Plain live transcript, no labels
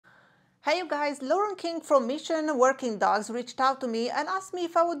Hey you guys, Lauren King from Mission Working Dogs reached out to me and asked me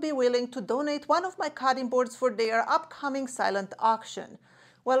if I would be willing to donate one of my cutting boards for their upcoming silent auction.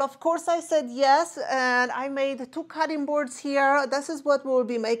 Well, of course I said yes, and I made two cutting boards here. This is what we'll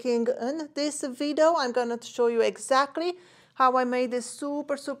be making in this video. I'm going to show you exactly how I made this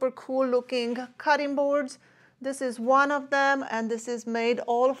super cool looking cutting boards. This is one of them, and this is made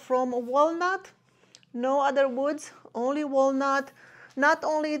all from walnut. No other woods, only walnut. Not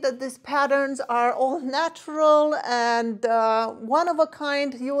only that these patterns are all natural and one of a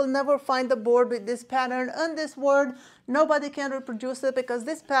kind, you will never find a board with this pattern in this world. Nobody can reproduce it because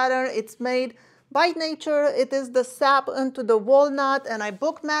this pattern, it's made by nature. It is the sap into the walnut, and I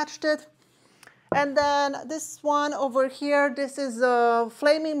book matched it. And then this one over here, this is a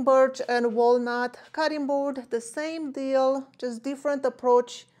flaming birch and walnut cutting board. The same deal, just different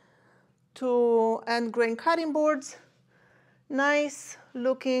approach to end grain cutting boards. Nice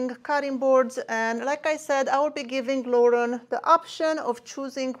looking cutting boards, and like I said, I will be giving Lauren the option of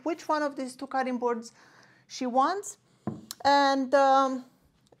choosing which one of these two cutting boards she wants, and the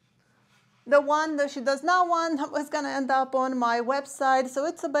one that she does not want is going to end up on my website, so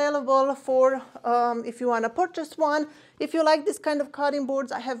it's available for if you want to purchase one. If you like this kind of cutting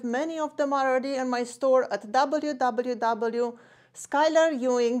boards, I have many of them already in my store at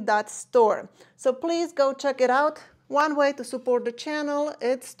www.skylarewing.store, so please go check it out. One way to support the channel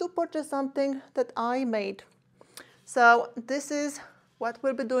is to purchase something that I made. So this is what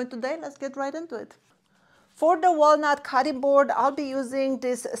we'll be doing today. Let's get right into it. For the walnut cutting board, I'll be using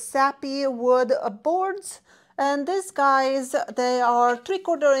these sappy wood boards. And these guys, they are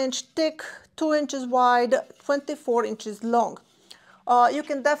 3/4 inch thick, 2 inches wide, 24 inches long. You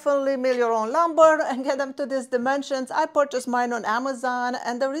can definitely mill your own lumber and get them to these dimensions. I purchased mine on Amazon,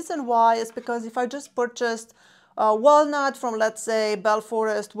 and the reason why is because if I just purchased walnut from, let's say, Bell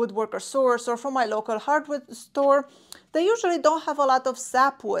Forest Woodworker Source or from my local hardwood store, they usually don't have a lot of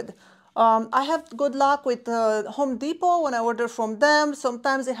sapwood. I have good luck with Home Depot when I order from them.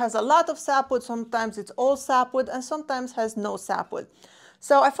 Sometimes it has a lot of sapwood, sometimes it's all sapwood, and sometimes has no sapwood.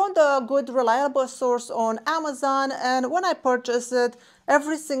 So I found a good reliable source on Amazon, and when I purchased it,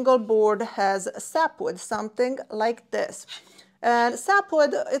 every single board has sapwood, something like this. And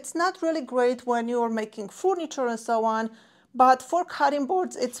sapwood, it's not really great when you're making furniture and so on, but for cutting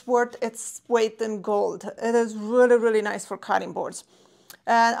boards, it's worth its weight in gold. It is really nice for cutting boards.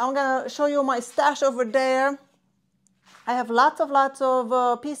 And I'm gonna show you my stash over there. I have lots of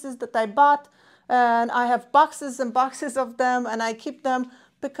pieces that I bought, and I have boxes and boxes of them, and I keep them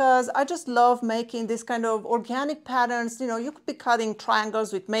because I just love making this kind of organic patterns. You know, you could be cutting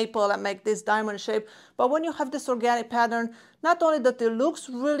triangles with maple and make this diamond shape, but when you have this organic pattern, not only that it looks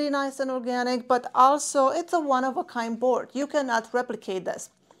really nice and organic, but also it's a one-of-a-kind board. You cannot replicate this.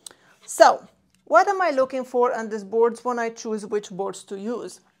 So, what am I looking for on these boards when I choose which boards to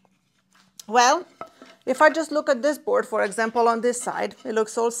use? Well, if I just look at this board, for example, on this side, it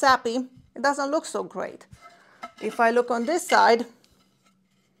looks all sappy. It doesn't look so great. If I look on this side,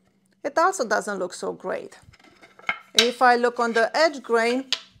 it also doesn't look so great. If I look on the edge grain,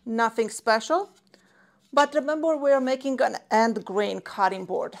 nothing special. But remember, we are making an end grain cutting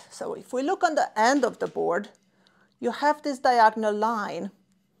board. So if we look on the end of the board, you have this diagonal line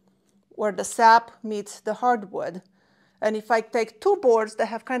where the sap meets the hardwood. And if I take two boards that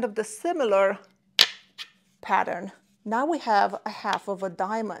have kind of the similar pattern, now we have a half of a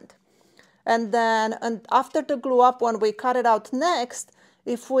diamond. And then after the glue up, when we cut it out next,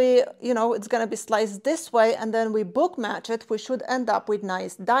 if we, you know, it's going to be sliced this way and then we book match it, we should end up with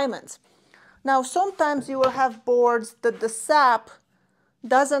nice diamonds. Now, sometimes you will have boards that the sap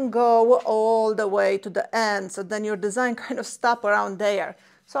doesn't go all the way to the end, so then your design kind of stops around there.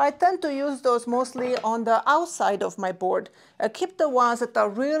 So I tend to use those mostly on the outside of my board. I keep the ones that are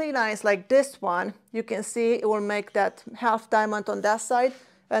really nice, like this one. You can see it will make that half diamond on that side,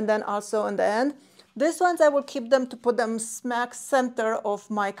 and then also on the end. These ones I will keep them to put them smack center of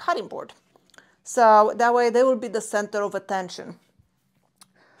my cutting board. So that way they will be the center of attention.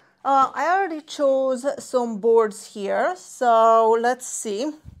 I already chose some boards here, so let's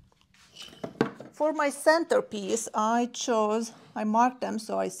see. For my centerpiece, I marked them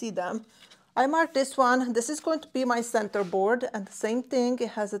so I see them. I marked this one. This is going to be my center board, and the same thing, it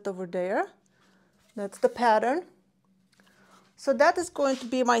has it over there. That's the pattern. So that is going to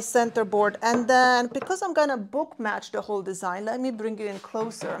be my center board, and then because I'm gonna book match the whole design, let me bring you in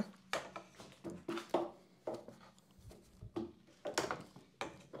closer.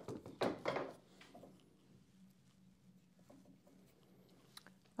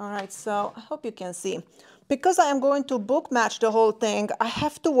 All right, so I hope you can see. because I am going to book match the whole thing, I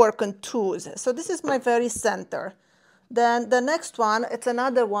have to work on twos. So this is my very center. Then the next one, it's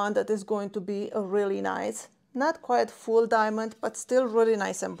another one that is going to be a really nice, not quite full diamond, but still really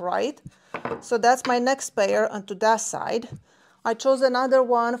nice and bright. So that's my next pair onto that side. I chose another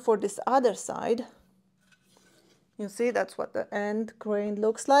one for this other side. You see, that's what the end grain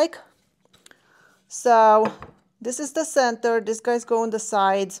looks like. So this is the center, this guy's go on the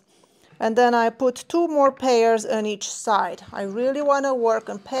sides. And then I put 2 more pairs on each side. I really want to work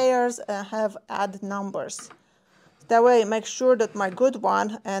on pairs and have odd numbers. That way, make sure that my good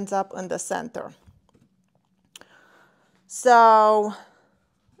one ends up in the center. So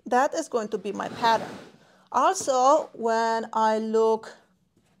that is going to be my pattern. Also, when I look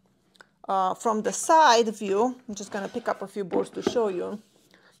from the side view, I'm just going to pick up a few boards to show you.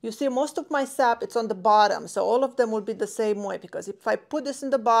 You see, most of my sap, it's on the bottom, so all of them will be the same way, because if I put this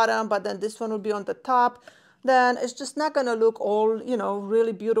in the bottom, but then this one will be on the top, then it's just not going to look all, you know,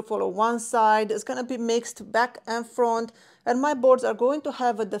 really beautiful on one side. It's going to be mixed back and front, and my boards are going to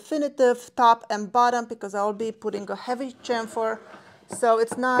have a definitive top and bottom because I'll be putting a heavy chamfer, so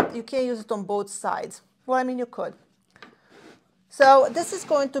it's not, you can't use it on both sides. Well, I mean, you could. So this is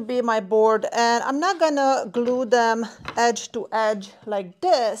going to be my board, and I'm not going to glue them edge to edge like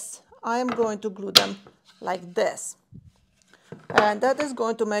this. I am going to glue them like this. And that is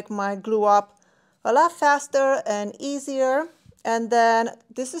going to make my glue up a lot faster and easier. And then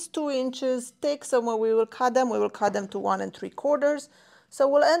this is 2 inches thick, so when we will cut them to 1 3/4. So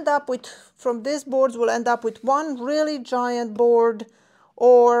we'll end up with, from these boards, we'll end up with 1 really giant board,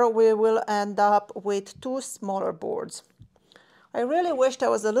 or we will end up with 2 smaller boards. I really wished I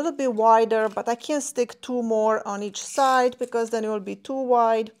was a little bit wider, but I can't stick 2 more on each side because then it will be too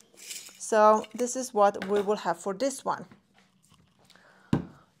wide. So this is what we will have for this one.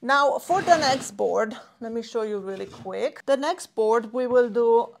 Now for the next board, let me show you really quick. The next board we will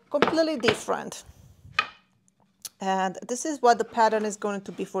do completely different. And this is what the pattern is going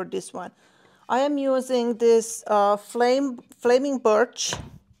to be for this one. I am using this flaming birch.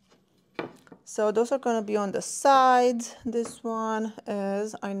 So those are going to be on the sides. This one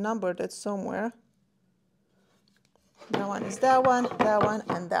is, I numbered it somewhere. That one is that one,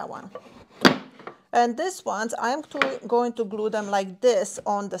 and that one. And these ones, I'm going to glue them like this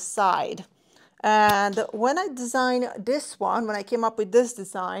on the side. And when I designed this one, when I came up with this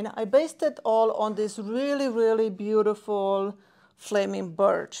design, I based it all on this really, really beautiful flaming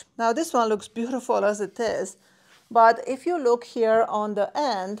birch. Now this one looks beautiful as it is, but if you look here on the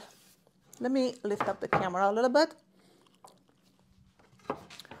end, let me lift up the camera a little bit.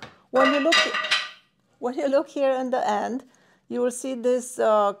 When you look here in the end, you will see this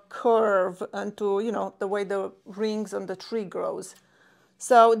curve into, you know, the way the rings on the tree grows.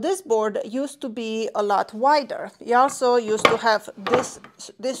 So this board used to be a lot wider. You also used to have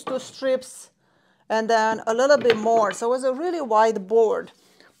these 2 strips and then a little bit more. So it was a really wide board,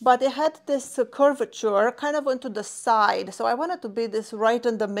 but it had this curvature kind of onto the side. So I wanted to be this right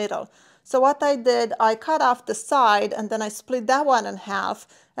in the middle. So what I did, I cut off the side and then I split that one in half,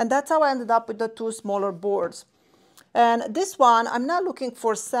 and that's how I ended up with the 2 smaller boards. And this one, I'm not looking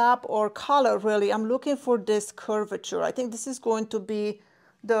for sap or color really, I'm looking for this curvature. I think this is going to be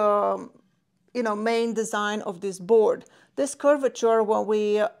the, you know, main design of this board. This curvature, when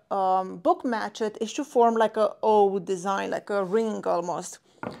we book match it, it should form like a O design, like a ring almost.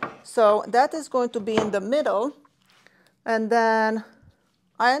 So that is going to be in the middle, and then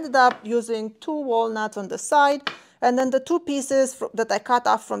I ended up using 2 walnuts on the side, and then the 2 pieces that I cut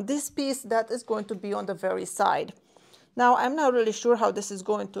off from this piece, that is going to be on the very side. Now, I'm not really sure how this is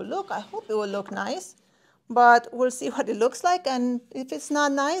going to look. I hope it will look nice, but we'll see what it looks like, and if it's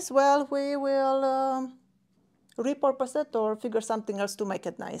not nice, well, we will repurpose it or figure something else to make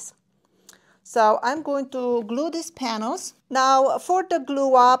it nice. So I'm going to glue these panels. Now for the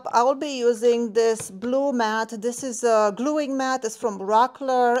glue up, I will be using this blue mat. This is a gluing mat. It's from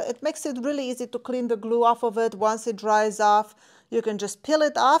Rockler. It makes it really easy to clean the glue off of it. Once it dries off, you can just peel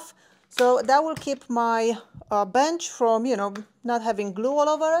it off. So that will keep my bench from, you know, not having glue all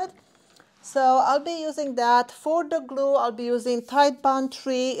over it. So I'll be using that. For the glue, I'll be using Tide Bond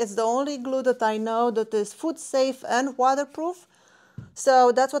 3. It's the only glue that I know that is food safe and waterproof.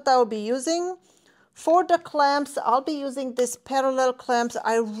 So that's what I will be using. For the clamps, I'll be using these parallel clamps.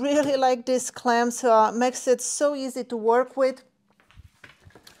 I really like these clamps. Makes it so easy to work with.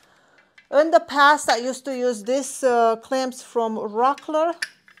 In the past, I used to use these clamps from Rockler.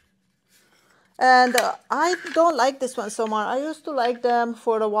 And I don't like this one so much. I used to like them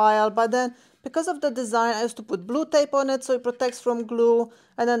for a while, but then Because of the design, I used to put blue tape on it so it protects from glue.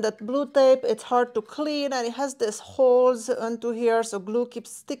 And then that blue tape, it's hard to clean and it has these holes into here, so glue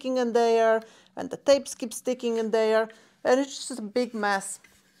keeps sticking in there and the tapes keep sticking in there, and it's just a big mess.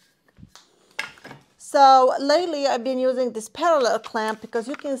 So lately I've been using this parallel clamp because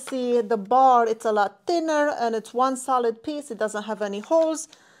you can see the bar, it's a lot thinner and it's one solid piece, it doesn't have any holes.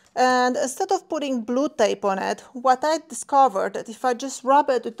 And instead of putting blue tape on it, what I discovered that if I just rub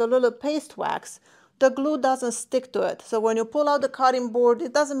it with a little paste wax, the glue doesn't stick to it. So when you pull out the cutting board,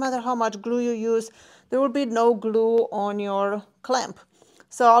 it doesn't matter how much glue you use, there will be no glue on your clamp.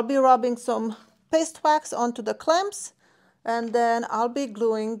 So I'll be rubbing some paste wax onto the clamps and then I'll be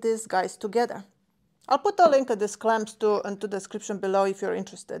gluing these guys together. I'll put a link to these clamps too into the description below if you're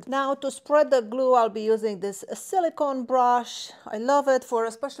interested. Now to spread the glue, I'll be using this silicone brush. I love it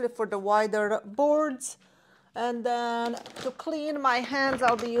especially for the wider boards. And then to clean my hands,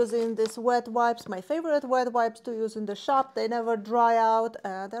 I'll be using these wet wipes, my favorite wet wipes to use in the shop. They never dry out.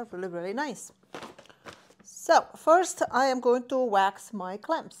 They're really, really nice. So first I am going to wax my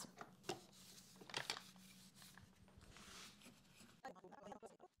clamps.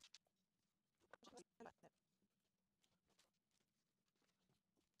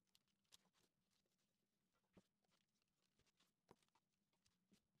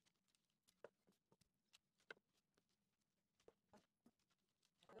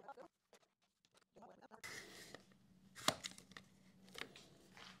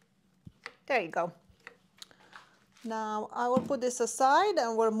 There you go. Now I will put this aside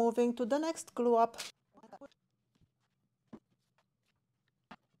and we're moving to the next glue up.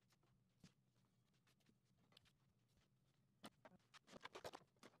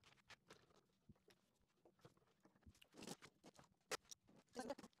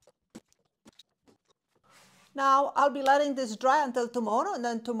 Now I'll be letting this dry until tomorrow, and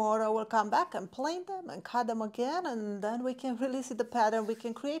then tomorrow we'll come back and plane them and cut them again, and then we can really see the pattern we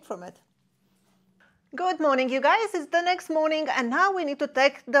can create from it. Good morning, you guys. It's the next morning and now we need to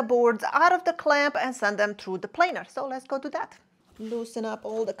take the boards out of the clamp and send them through the planer. So let's go do that. Loosen up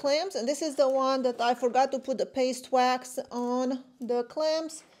all the clamps, and this is the one that I forgot to put the paste wax on the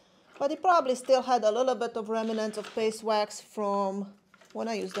clamps, but it probably still had a little bit of remnants of paste wax from when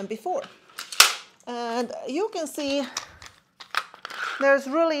I used them before. And you can see there's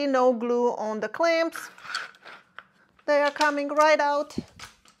really no glue on the clamps. They are coming right out,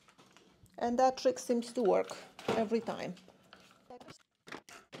 and that trick seems to work every time.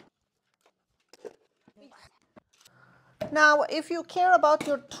 Now, if you care about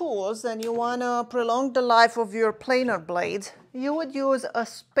your tools and you want to prolong the life of your planer blades, you would use a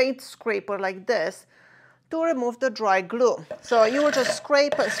paint scraper like this to remove the dry glue. So you will just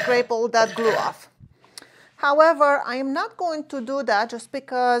scrape and scrape all that glue off. However, I am not going to do that just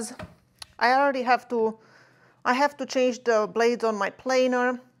because I already have to change the blades on my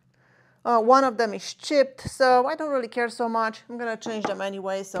planer. One of them is chipped, so I don't really care so much. I'm gonna change them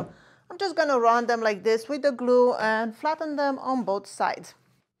anyway, so I'm just gonna run them like this with the glue and flatten them on both sides.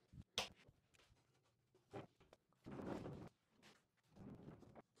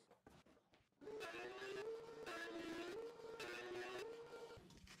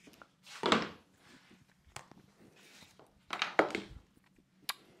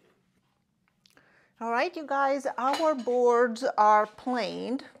 All right, you guys, our boards are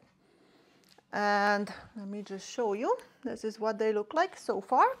planed, and let me just show you. This is what they look like so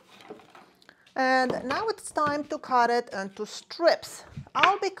far. And now it's time to cut it into strips.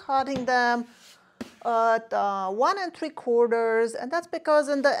 I'll be cutting them at 1 3/4, and that's because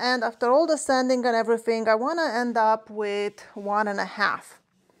in the end, after all the sanding and everything, I want to end up with 1 1/2.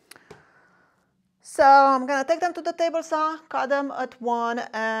 So I'm gonna take them to the table saw, cut them at 1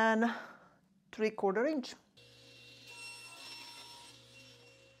 3/4 inch.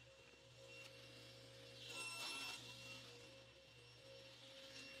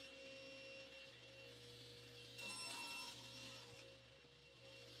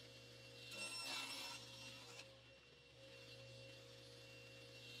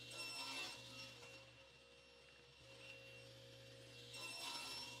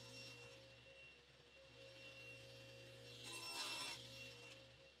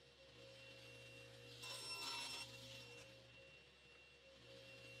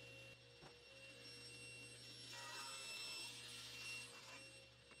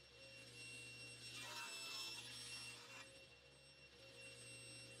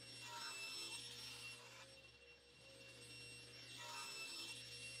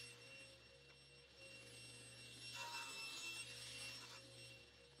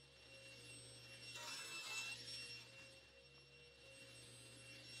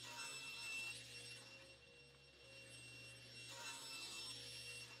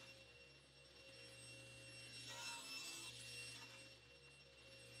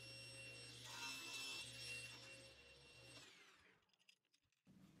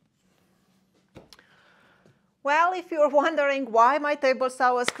 Well, if you're wondering why my table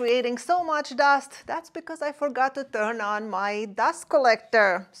saw was creating so much dust, that's because I forgot to turn on my dust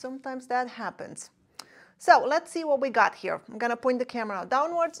collector. Sometimes that happens. So let's see what we got here. I'm gonna point the camera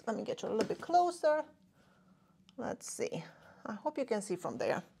downwards. Let me get you a little bit closer. Let's see. I hope you can see from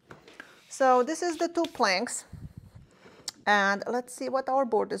there. So this is the 2 planks. And let's see what our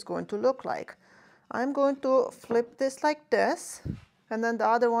board is going to look like. I'm going to flip this like this, and then the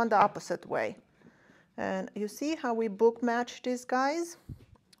other one the opposite way. And you see how we book match these guys?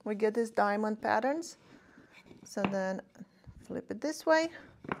 We get these diamond patterns. So then flip it this way,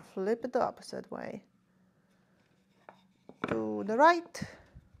 flip it the opposite way. To the right,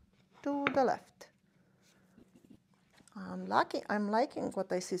 to the left. I'm liking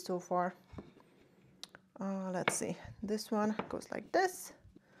what I see so far. Let's see, this one goes like this.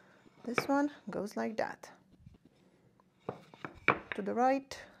 This one goes like that. To the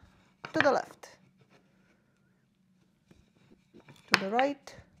right, to the left. To the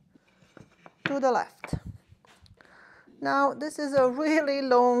right, to the left. Now this is a really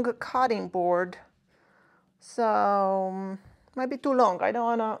long cutting board, so might be too long. I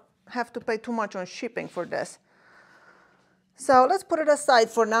don't want to have to pay too much on shipping for this. So let's put it aside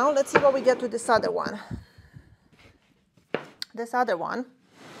for now. Let's see what we get with this other one. This other one,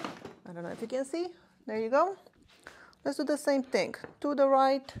 I don't know if you can see. There you go. Let's do the same thing. To the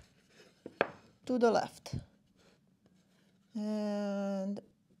right, to the left. And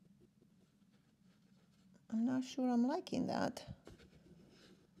I'm not sure I'm liking that.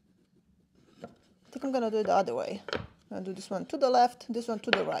 I think I'm gonna do it the other way. I'll do this one to the left, this one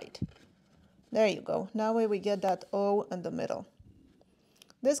to the right. There you go. Now we get that O in the middle.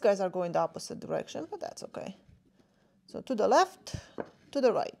 These guys are going the opposite direction, but that's okay. So to the left, to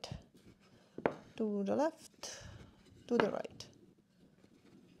the right. To the left, to the right.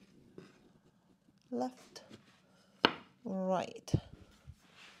 Left, right.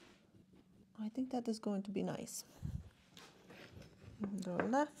 I think that is going to be nice. The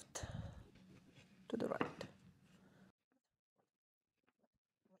left to the right.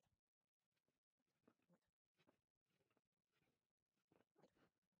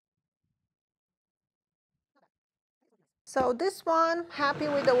 So this one, happy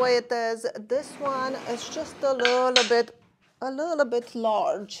with the way it is. This one is just a little bit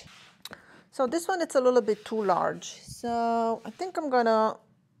large. So this one, it's a little bit too large. So I think I'm gonna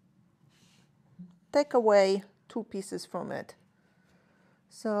take away 2 pieces from it.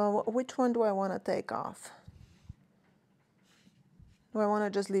 So which one do I want to take off? Do I want to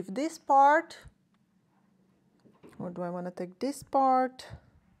just leave this part? Or do I want to take this part?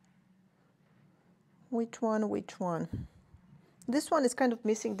 Which one, which one? This one is kind of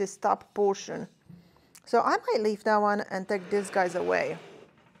missing this top portion. So I might leave that one and take these guys away.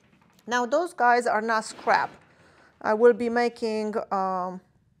 Now those guys are not scrap. I will be making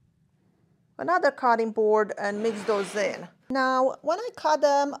another cutting board and mix those in. Now when I cut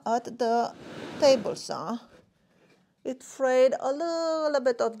them at the table saw, it frayed a little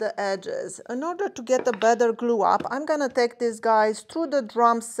bit of the edges. In order to get a better glue up, I'm gonna take these guys through the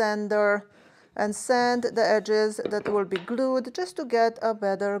drum sander and sand the edges that will be glued just to get a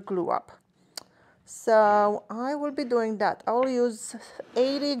better glue up. So I will be doing that. I'll use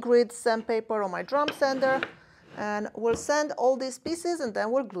 80 grit sandpaper on my drum sander and we'll sand all these pieces and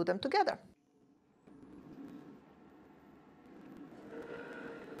then we'll glue them together.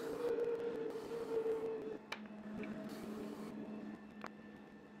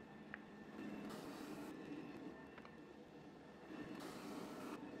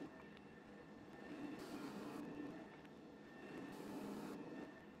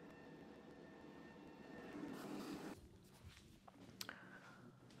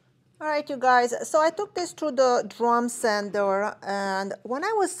 All right, you guys, so I took this through the drum sander, and when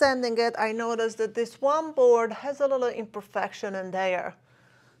I was sanding it, I noticed that this one board has a little imperfection in there.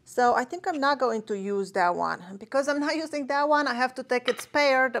 So I think I'm not going to use that one. And because I'm not using that one, I have to take its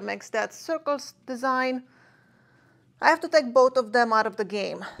pair that makes that circles design. I have to take both of them out of the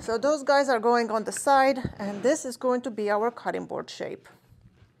game. So those guys are going on the side, and this is going to be our cutting board shape.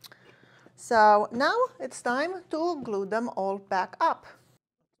 So now it's time to glue them all back up.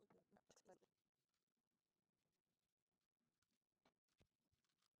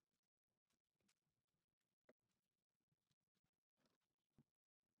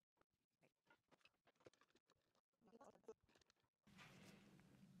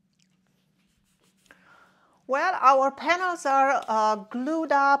 Well, our panels are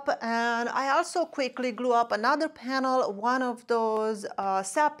glued up, and I also quickly glue up another panel, one of those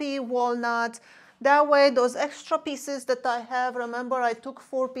sappy walnuts. That way, those extra pieces that I have, remember I took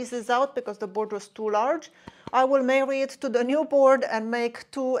 4 pieces out because the board was too large, I will marry it to the new board and make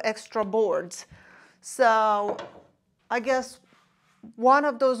 2 extra boards. So I guess one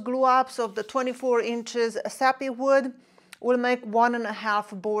of those glue ups of the 24 inches sappy wood will make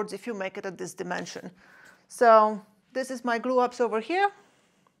 1.5 boards if you make it at this dimension. So this is my glue ups over here.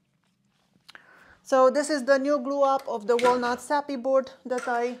 So this is the new glue up of the walnut sappy board that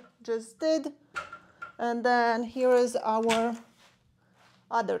I just did. And then here is our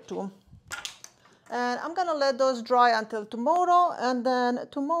other 2. And I'm gonna let those dry until tomorrow, and then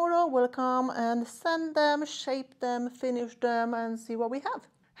tomorrow we'll come and sand them, shape them, finish them, and see what we have.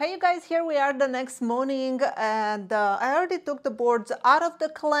 Hey you guys, here we are the next morning, and I already took the boards out of the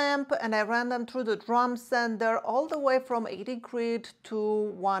clamp and I ran them through the drum sander all the way from 80 grit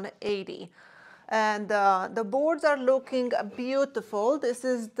to 180. And the boards are looking beautiful. This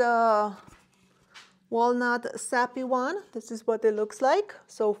is the walnut sappy one. This is what it looks like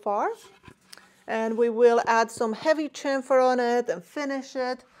so far. And we will add some heavy chamfer on it and finish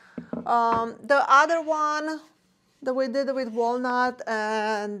it. The other one that we did with walnut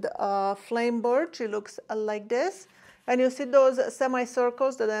and flame birch, it looks like this. And you see those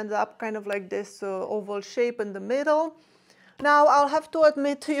semicircles that end up kind of like this oval shape in the middle. Now I'll have to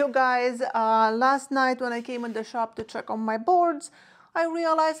admit to you guys, last night when I came in the shop to check on my boards, I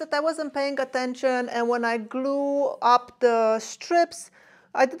realized that I wasn't paying attention, and when I glue up the strips,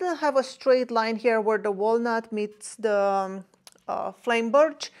 I didn't have a straight line here where the walnut meets the flame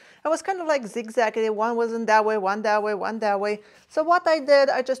birch. It was kind of like zigzagging. One wasn't that way, one that way, one that way. So what I did,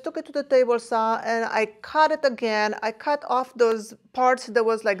 I just took it to the table saw and I cut it again. I cut off those parts that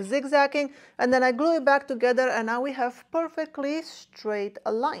was like zigzagging, and then I glue it back together, and now we have perfectly straight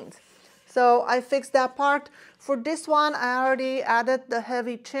lines. So I fixed that part. For this one, I already added the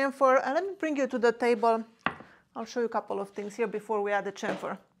heavy chamfer, and let me bring you to the table. I'll show you a couple of things here before we add the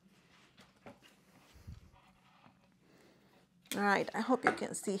chamfer. All right, I hope you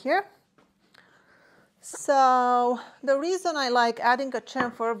can see here. So the reason I like adding a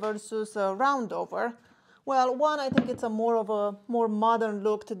chamfer versus a round over, well, one, I think it's a more modern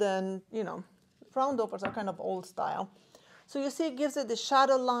look than, you know, round overs are kind of old style. So you see it gives it the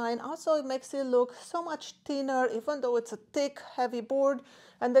shadow line. Also, it makes it look so much thinner, even though it's a thick, heavy board.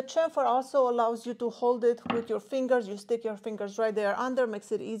 And the chamfer also allows you to hold it with your fingers. You stick your fingers right there under,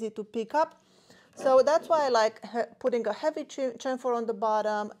 makes it easy to pick up. So that's why I like putting a heavy chamfer on the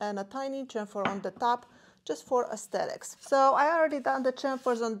bottom and a tiny chamfer on the top, just for aesthetics. So I already done the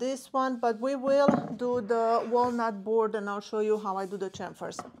chamfers on this one, but we will do the walnut board, and I'll show you how I do the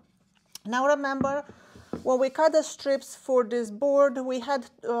chamfers. Now remember, when we cut the strips for this board, we had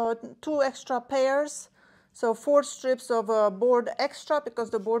 2 extra pairs. So 4 strips of board extra because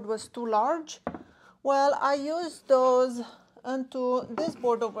the board was too large. Well, I used those onto this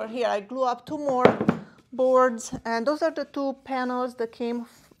board over here. I glue up 2 more boards, and those are the 2 panels that came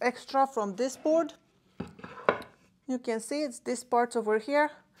extra from this board. You can see it's these parts over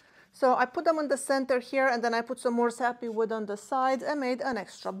here. So I put them in the center here, and then I put some more sappy wood on the sides and made an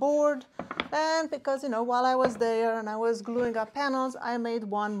extra board. And because, you know, while I was there and I was gluing up panels, I made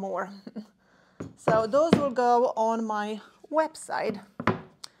 1 more. So those will go on my website.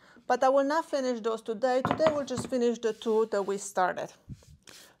 But I will not finish those today. Today we'll just finish the 2 that we started.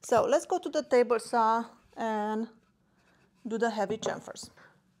 So let's go to the table saw and do the heavy chamfers.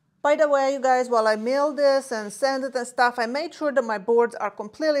 By the way, you guys, while I milled this and sanded it and stuff, I made sure that my boards are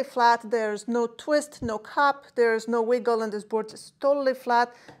completely flat. There's no twist, no cup, there's no wiggle, and this board is totally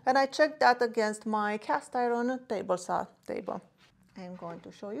flat. And I checked that against my cast iron table saw table. I'm going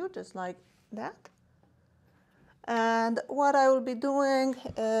to show you just like that. And what I will be doing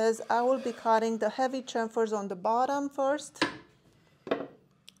is I will be cutting the heavy chamfers on the bottom first.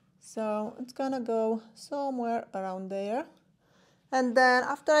 So it's gonna go somewhere around there. And then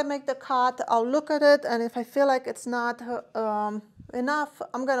after I make the cut, I'll look at it, and if I feel like it's not enough,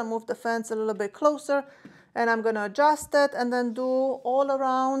 I'm gonna move the fence a little bit closer, and I'm gonna adjust it and then do all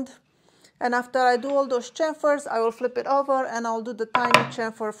around. And after I do all those chamfers, I will flip it over and I'll do the tiny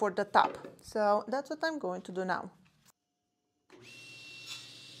chamfer for the top. So that's what I'm going to do now.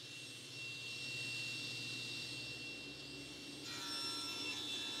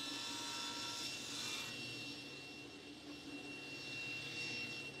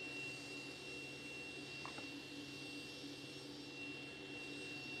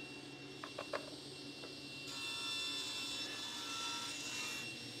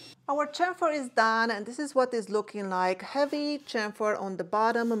 Our chamfer is done, and this is what it's looking like. Heavy chamfer on the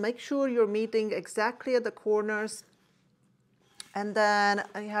bottom. Make sure you're meeting exactly at the corners. And then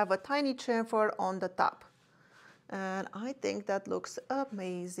I have a tiny chamfer on the top. And I think that looks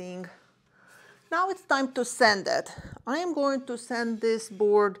amazing. Now it's time to sand it. I am going to sand this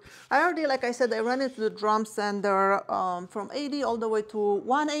board. I already, like I said, I ran it to the drum sander from 80 all the way to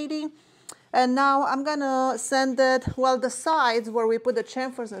 180. And now I'm gonna sand it, well, the sides where we put the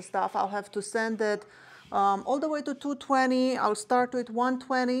chamfers and stuff, I'll have to sand it all the way to 220. I'll start with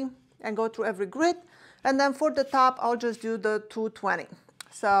 120 and go through every grit. And then for the top, I'll just do the 220.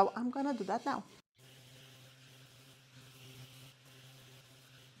 So I'm gonna do that now.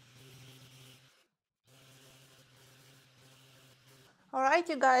 All right,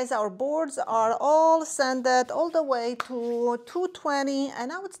 you guys, our boards are all sanded all the way to 220, and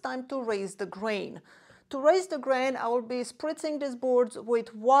now it's time to raise the grain. To raise the grain, I will be spritzing these boards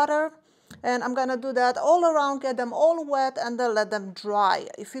with water, and I'm gonna do that all around, get them all wet, and then let them dry.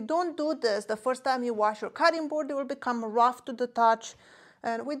 If you don't do this, the first time you wash your cutting board, it will become rough to the touch,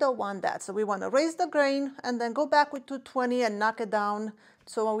 and we don't want that. So we wanna raise the grain, and then go back with 220 and knock it down,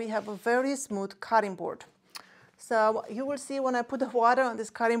 so we have a very smooth cutting board. So you will see when I put the water on these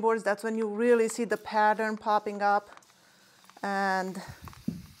cutting boards, that's when you really see the pattern popping up. And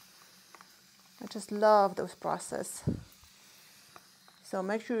I just love this process. So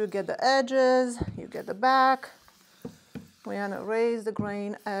make sure you get the edges, you get the back. We want to raise the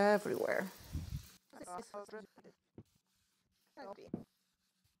grain everywhere.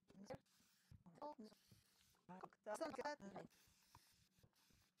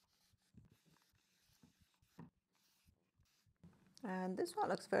 And this one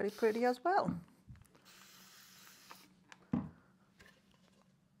looks very pretty as well.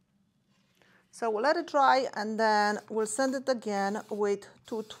 So we'll let it dry, and then we'll sand it again with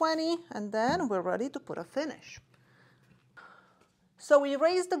 220, and then we're ready to put a finish. So we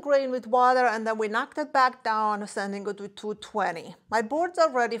raised the grain with water, and then we knocked it back down, sanding it with 220. My boards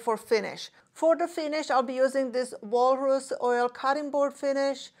are ready for finish. For the finish, I'll be using this walrus oil cutting board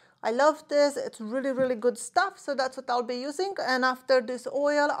finish. I love this. It's really, really good stuff, so that's what I'll be using. And after this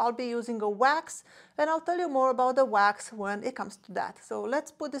oil, I'll be using a wax, and I'll tell you more about the wax when it comes to that. So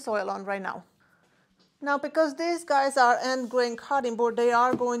let's put this oil on right now. Now, because these guys are end grain cutting board, they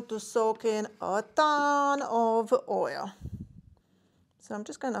are going to soak in a ton of oil. So I'm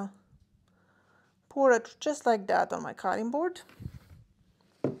just gonna pour it just like that on my cutting board.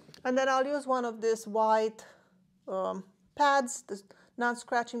 And then I'll use one of these white pads, this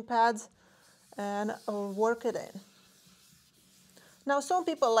non-scratching pads, and I'll work it in. Now, some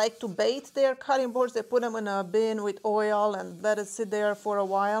people like to bait their cutting boards. They put them in a bin with oil and let it sit there for a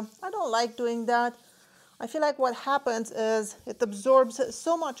while. I don't like doing that. I feel like what happens is it absorbs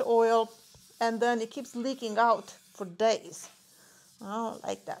so much oil, and then it keeps leaking out for days. I don't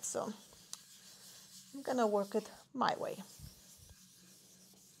like that, so I'm gonna work it my way.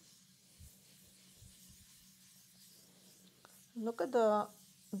 Look at the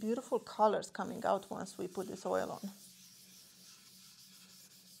beautiful colors coming out once we put this oil on.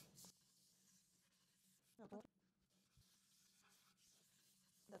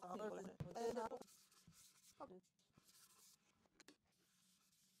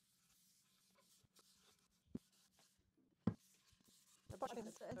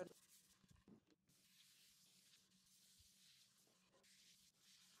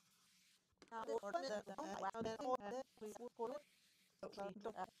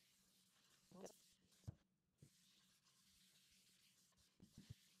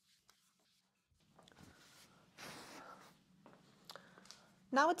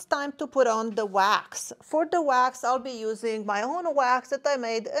 Now it's time to put on the wax. For the wax, I'll be using my own wax that I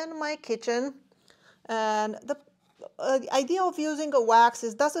made in my kitchen. And the idea of using a wax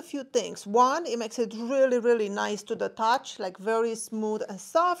is does a few things. One, it makes it really, really nice to the touch, like very smooth and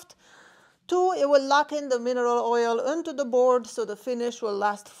soft. Two, it will lock in the mineral oil into the board, so the finish will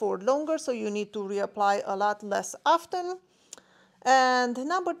last for longer, so you need to reapply a lot less often. And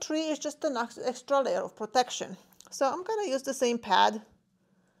number three is just an extra layer of protection. So I'm gonna use the same pad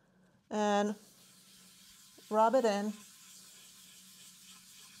and rub it in.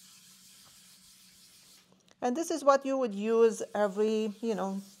 And this is what you would use every,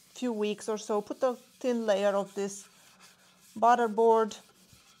 few weeks or so. Put a thin layer of this butter board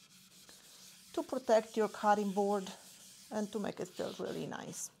to protect your cutting board and to make it feel really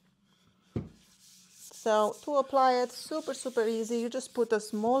nice. So to apply it, super, super easy. You just put a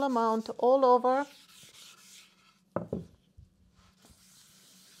small amount all over.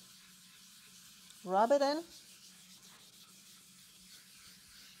 Rub it in.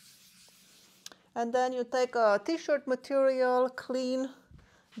 And then you take a t-shirt material, clean,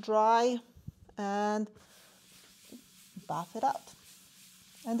 dry, and buff it out.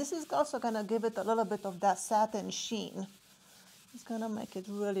 And this is also going to give it a little bit of that satin sheen. It's gonna make it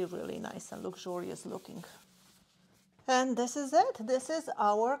really, really nice and luxurious looking. And this is it. This is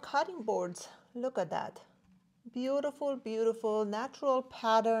our cutting boards. Look at that. Beautiful, beautiful natural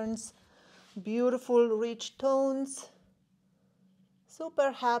patterns, beautiful rich tones.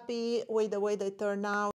 Super happy with the way they turn out.